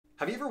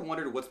Have you ever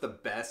wondered what's the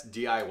best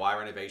DIY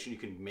renovation you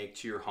can make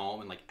to your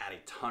home and like add a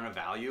ton of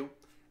value?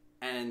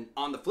 And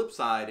on the flip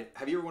side,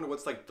 have you ever wondered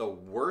what's like the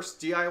worst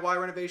DIY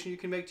renovation you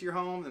can make to your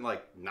home and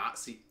like not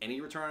see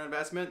any return on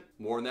investment?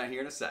 More on that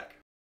here in a sec.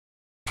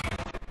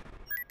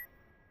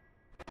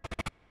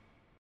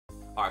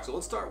 All right, so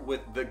let's start with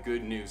the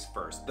good news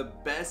first. The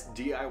best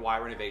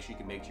DIY renovation you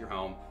can make to your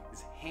home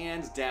is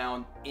hands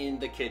down in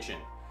the kitchen.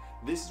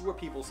 This is where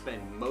people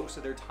spend most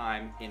of their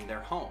time in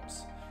their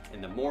homes. In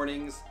the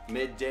mornings,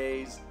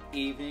 middays,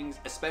 evenings,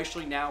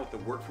 especially now with the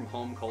work from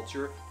home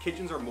culture,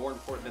 kitchens are more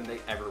important than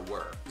they ever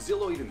were.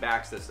 Zillow even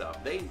backs this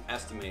up. They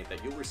estimate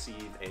that you'll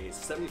receive a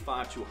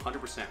 75 to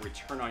 100%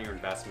 return on your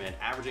investment,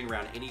 averaging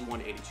around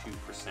 81,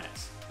 82%. And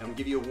I'm gonna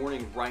give you a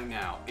warning right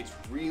now. It's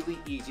really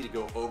easy to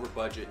go over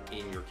budget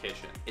in your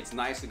kitchen. It's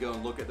nice to go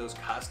and look at those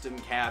custom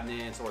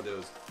cabinets or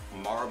those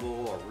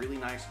marble or really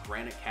nice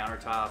granite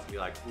countertops and be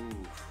like, ooh,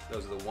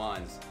 those are the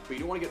ones. But you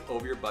don't want to get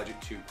over your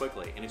budget too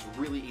quickly, and it's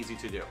really easy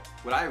to do.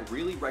 What I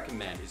really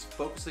recommend is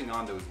focusing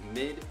on those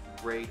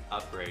mid-grade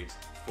upgrades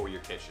for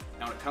your kitchen.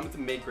 Now when it comes to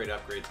mid-grade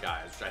upgrades,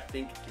 guys, which I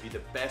think give you the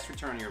best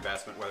return on your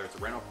investment, whether it's a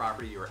rental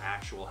property or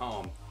actual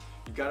home,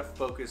 you've got to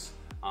focus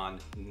on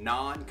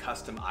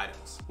non-custom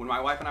items. When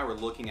my wife and I were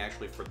looking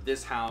actually for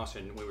this house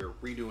and when we were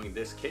redoing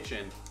this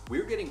kitchen, we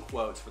were getting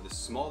quotes for the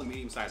small to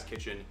medium-sized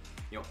kitchen,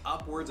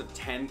 upwards of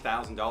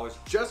 $10,000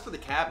 just for the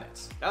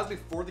cabinets. That was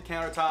before the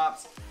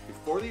countertops,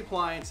 before the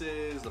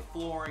appliances, the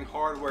flooring,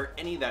 hardware,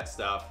 any of that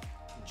stuff.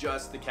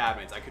 Just the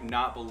cabinets. I could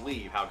not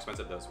believe how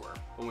expensive those were.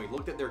 When we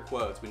looked at their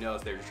quotes, we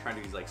noticed they were just trying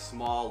to use like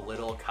small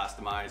little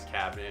customized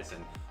cabinets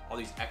and all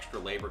these extra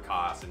labor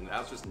costs, and that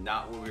was just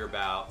not what we were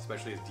about,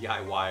 especially as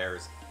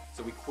DIYers.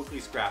 So we quickly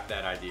scrapped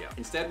that idea.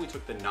 Instead, we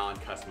took the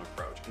non-custom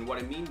approach. And what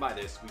I mean by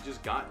this, we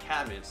just got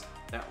cabinets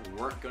that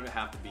weren't going to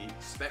have to be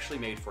specially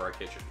made for our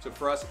kitchen. So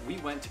for us, we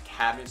went to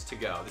Cabinets to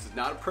Go. This is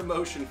not a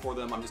promotion for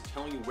them. I'm just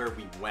telling you where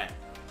we went.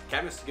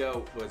 Cabinets to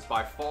Go was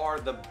by far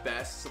the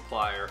best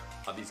supplier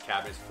of these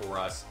cabinets for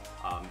us.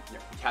 You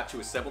have to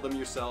assemble them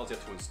yourselves, you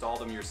have to install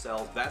them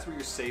yourselves. That's where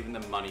you're saving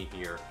the money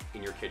here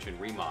in your kitchen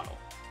remodel.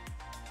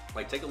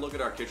 Like, take a look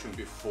at our kitchen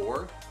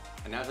before,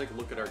 and now take a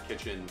look at our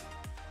kitchen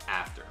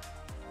after.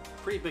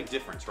 Pretty big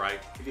difference, right?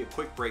 Give you a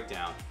quick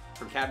breakdown.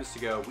 From Cabinets to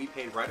Go, we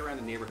paid right around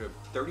the neighborhood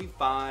of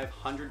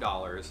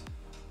 $3,500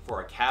 for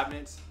our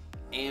cabinets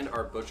and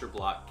our butcher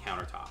block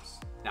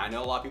countertops. Now I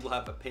know a lot of people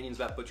have opinions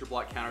about butcher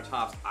block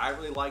countertops. I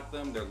really like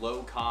them. They're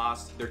low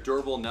cost. They're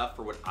durable enough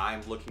for what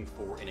I'm looking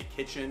for in a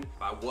kitchen.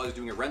 If I was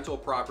doing a rental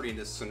property in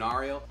this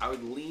scenario, I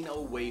would lean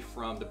away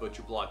from the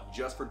butcher block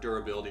just for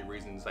durability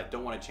reasons. I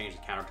don't want to change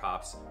the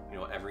countertops,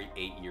 every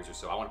 8 years or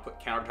so. I want to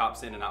put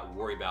countertops in and not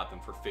worry about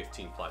them for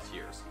 15 plus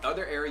years. The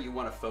other area you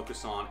want to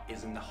focus on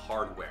is in the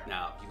hardware.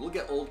 Now, if you look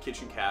at old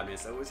kitchen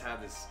cabinets, they always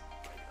have this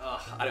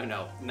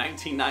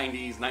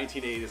 1990s,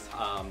 1980s,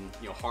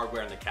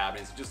 hardware in the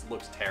cabinets. It just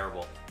looks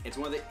terrible. It's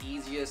one of the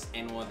easiest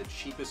and one of the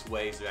cheapest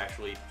ways to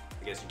actually,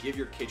 give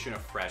your kitchen a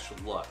fresh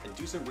look. And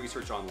do some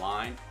research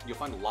online. You'll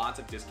find lots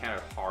of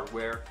discounted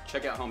hardware.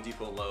 Check out Home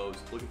Depot and Lowe's,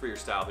 looking for your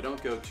style, but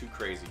don't go too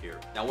crazy here.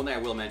 Now, one thing I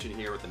will mention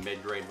here with the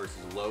mid-grade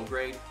versus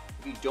low-grade,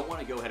 if you don't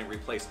want to go ahead and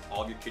replace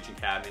all of your kitchen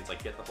cabinets,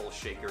 like get the whole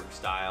shaker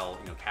style,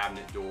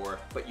 cabinet door,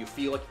 but you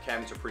feel like your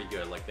cabinets are pretty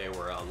good, like they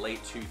were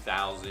late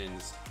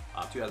 2000s,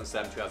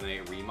 2007,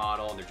 2008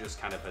 remodel, and they're just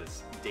kind of a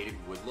dated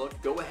wood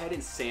look, go ahead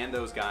and sand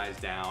those guys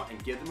down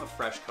and give them a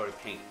fresh coat of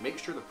paint. Make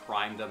sure to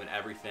prime them and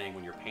everything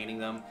when you're painting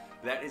them.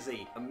 That is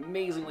an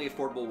amazingly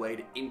affordable way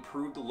to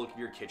improve the look of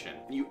your kitchen.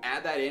 And you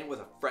add that in with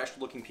a fresh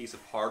looking piece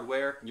of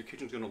hardware, and your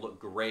kitchen's gonna look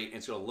great, and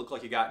it's gonna look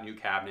like you got new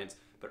cabinets,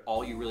 but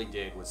all you really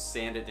did was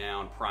sand it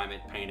down, prime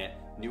it, paint it,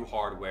 new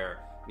hardware,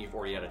 and you've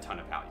already had a ton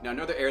of value. Now,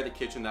 another area of the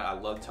kitchen that I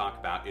love to talk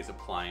about is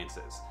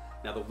appliances.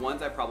 Now, the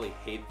ones I probably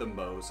hate the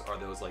most are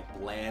those like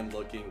bland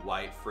looking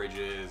white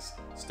fridges,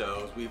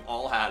 stoves. We've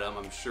all had them.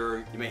 I'm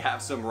sure you may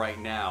have some right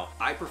now.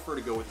 I prefer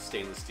to go with the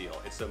stainless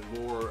steel. It's a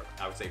more,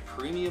 I would say,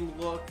 premium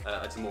look.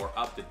 It's a more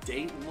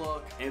up-to-date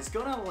look. And it's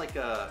gonna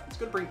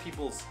bring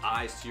people's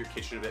eyes to your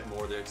kitchen a bit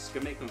more. It's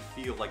gonna make them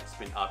feel like it's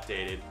been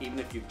updated, even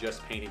if you've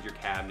just painted your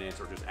cabinets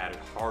or just added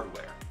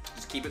hardware.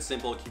 Just keep it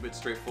simple, keep it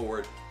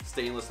straightforward.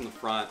 Stainless in the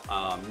front,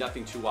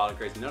 nothing too wild and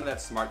crazy. None of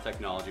that smart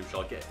technology, which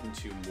I'll get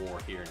into more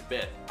here in a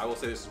bit. I will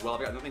say this as well,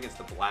 I've got nothing against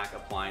the black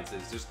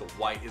appliances, just the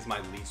white is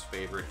my least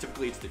favorite.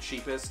 Typically it's the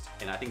cheapest,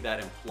 and I think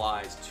that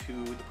implies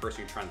to the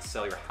person you're trying to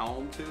sell your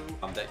home to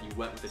that you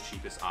went with the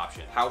cheapest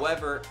option.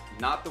 However,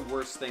 not the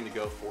worst thing to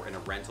go for in a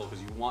rental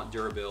because you want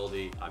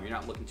durability. You're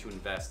not looking to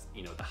invest,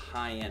 the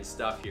high-end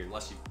stuff here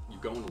unless you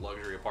go into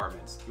luxury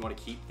apartments. You want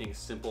to keep things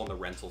simple on the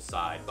rental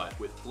side, but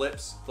with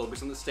flips,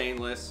 focus on the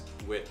stainless.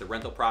 With the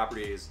rental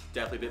properties,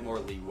 definitely a bit more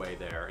leeway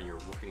there, and you're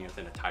working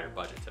within a tighter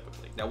budget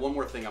typically. Now, one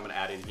more thing I'm going to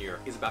add in here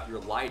is about your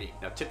lighting.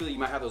 Now, typically you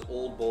might have those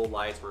old bowl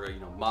lights where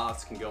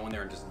moths can go in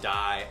there and just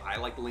die. I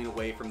like to lean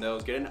away from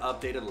those. Get an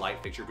updated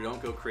light fixture, but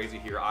don't go crazy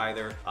here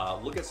either.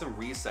 Look at some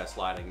recessed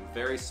lighting.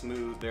 Very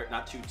smooth,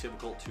 not too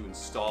difficult to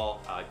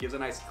install. Gives a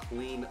nice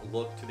clean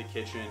look to the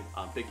kitchen.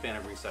 Big fan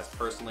of recessed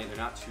personally. They're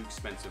not too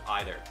expensive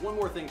either. One one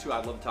more thing too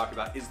I'd love to talk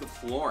about is the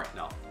flooring.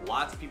 Now,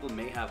 lots of people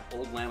may have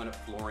old laminate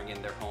flooring in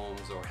their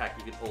homes, or heck,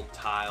 even old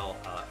tile.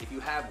 If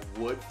you have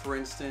wood, for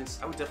instance,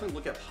 I would definitely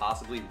look at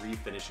possibly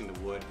refinishing the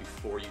wood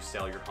before you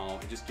sell your home.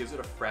 It just gives it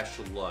a fresh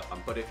look.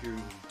 But if you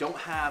don't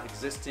have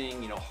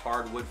existing,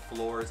 hardwood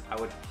floors, I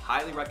would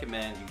highly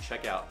recommend you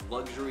check out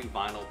luxury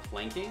vinyl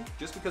planking,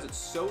 just because it's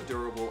so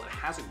durable, it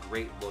has a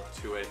great look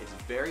to it, it's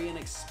very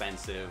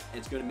inexpensive, and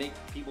it's going to make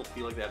people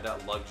feel like they have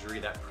that luxury,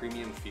 that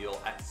premium feel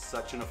at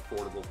such an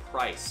affordable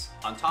price.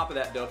 On top of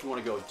that though, if you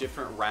want to go a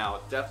different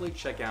route, definitely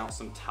check out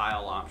some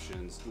tile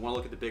options. You want to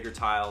look at the bigger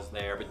tiles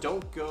there, but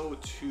don't go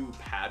too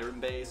pattern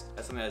based.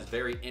 That's something that's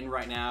very in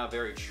right now,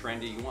 very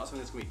trendy. You want something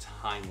that's going to be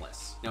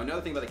timeless. Now,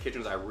 another thing about the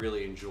kitchens I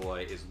really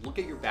enjoy is look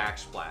at your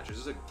backsplash. This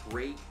is a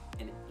great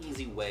and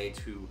easy way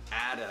to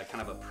add a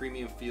kind of a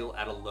premium feel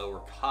at a lower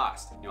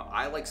cost.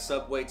 I like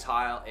Subway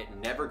tile. It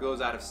never goes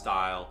out of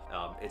style.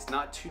 It's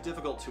not too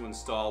difficult to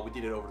install. We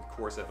did it over the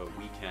course of a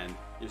weekend.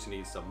 You're just gonna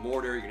need some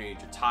mortar, you're gonna need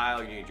your tile,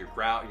 you're gonna need your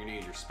grout, you're gonna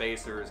need your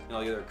spacers, and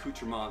all the other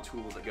accoutrement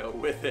tools that go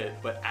with it.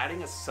 But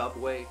adding a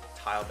Subway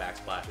tile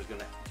backsplash is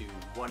gonna do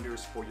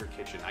wonders for your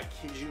kitchen. I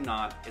kid you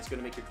not, it's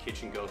gonna make your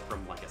kitchen go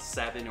from like a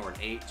 7 or an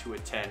 8 to a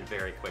 10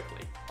 very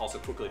quickly. Also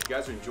quickly, if you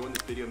guys are enjoying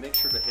this video, make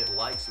sure to hit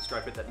like,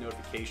 subscribe, hit that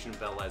notification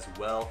bell as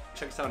well.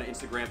 Check us out on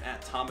Instagram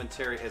at Tom and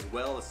Terry as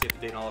well. Let's stay up to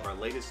date on all of our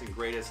latest and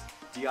greatest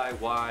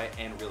DIY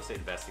and real estate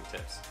investing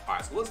tips. All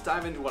right, so let's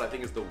dive into what I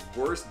think is the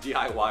worst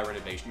DIY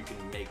renovation you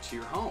can make to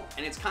your home.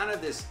 And it's kind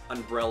of this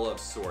umbrella of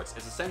sorts.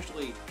 It's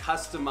essentially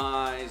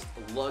customized,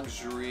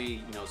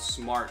 luxury,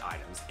 smart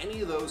items. Any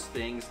of those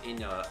things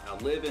in a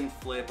live-in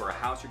flip or a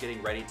house you're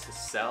getting ready to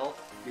sell,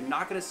 you're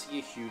not gonna see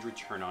a huge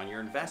return on your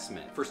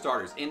investment. For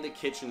starters, in the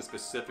kitchen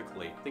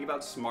specifically, think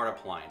about smart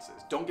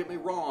appliances. Don't get me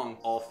wrong,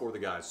 all for the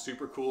guys.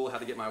 Super cool,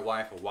 had to get my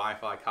wife a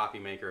Wi-Fi coffee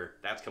maker.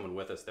 That's coming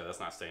with us though, that's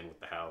not staying with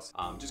the house.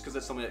 Just because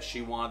it's something that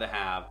she wanted to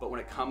have. But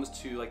when it comes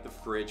to like the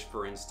fridge,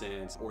 for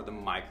instance, or the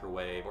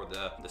microwave, or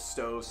the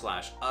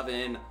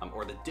stove/oven,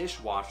 or the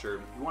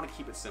dishwasher, you wanna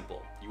keep it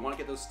simple. You wanna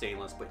get those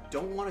stainless, but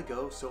don't wanna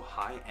go so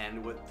high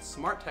end with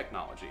smart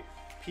technology.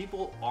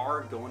 People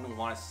are going to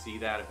want to see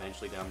that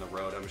eventually down the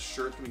road. I'm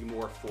sure it's going to be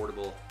more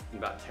affordable in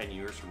about 10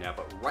 years from now,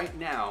 but right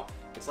now,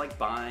 it's like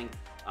buying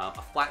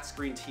a flat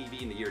screen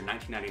TV in the year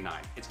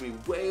 1999. It's going to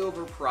be way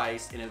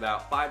overpriced, and in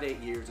about 5 to 8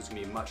 years, it's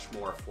going to be much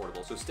more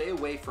affordable. So stay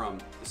away from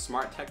the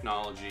smart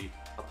technology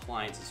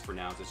appliances for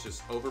now. It's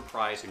just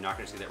overpriced. You're not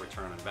going to see that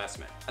return on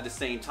investment. At the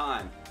same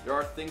time, there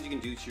are things you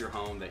can do to your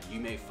home that you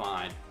may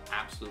find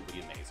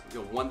absolutely amazing.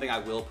 One thing I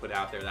will put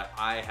out there that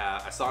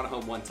I saw in a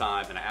home one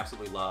time and I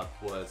absolutely loved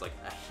was like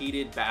a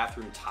heated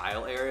bathroom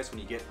tile area. So when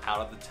you get out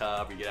of the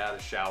tub or you get out of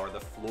the shower, the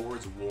floor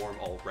is warm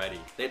already.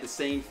 They have the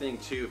same thing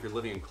too if you're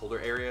living in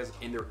colder areas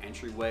in their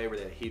entryway where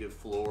they have heated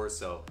floors.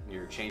 So when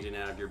you're changing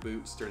out of your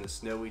boots during the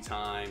snowy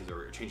times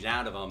or you're changing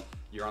out of them,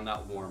 you're on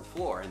that warm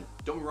floor. And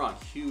don't get me wrong,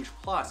 huge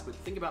plus, but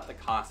think about the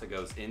cost that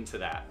goes into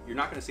that. You're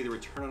not gonna see the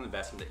return on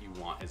investment that you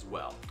want as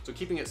well. So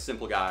keeping it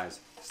simple, guys,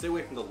 stay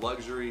away from the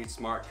luxury,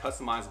 smart,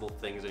 customizable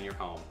things in your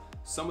home.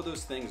 Some of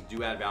those things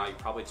do add value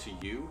probably to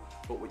you,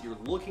 but what you're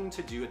looking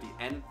to do at the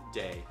end of the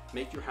day,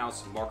 make your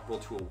house marketable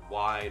to a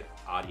wide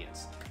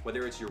audience.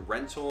 Whether it's your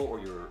rental or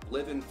your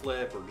live-in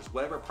flip or just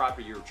whatever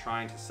property you're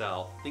trying to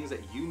sell, things that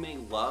you may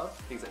love,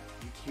 things that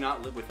you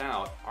cannot live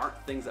without, aren't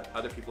things that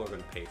other people are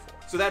going to pay for.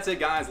 So that's it,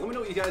 guys. Let me know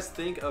what you guys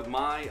think of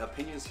my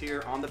opinions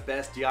here on the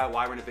best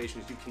DIY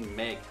renovations you can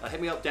make. Hit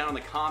me up down in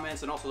the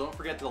comments, and also don't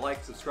forget to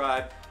like,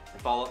 subscribe,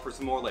 and follow up for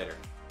some more later.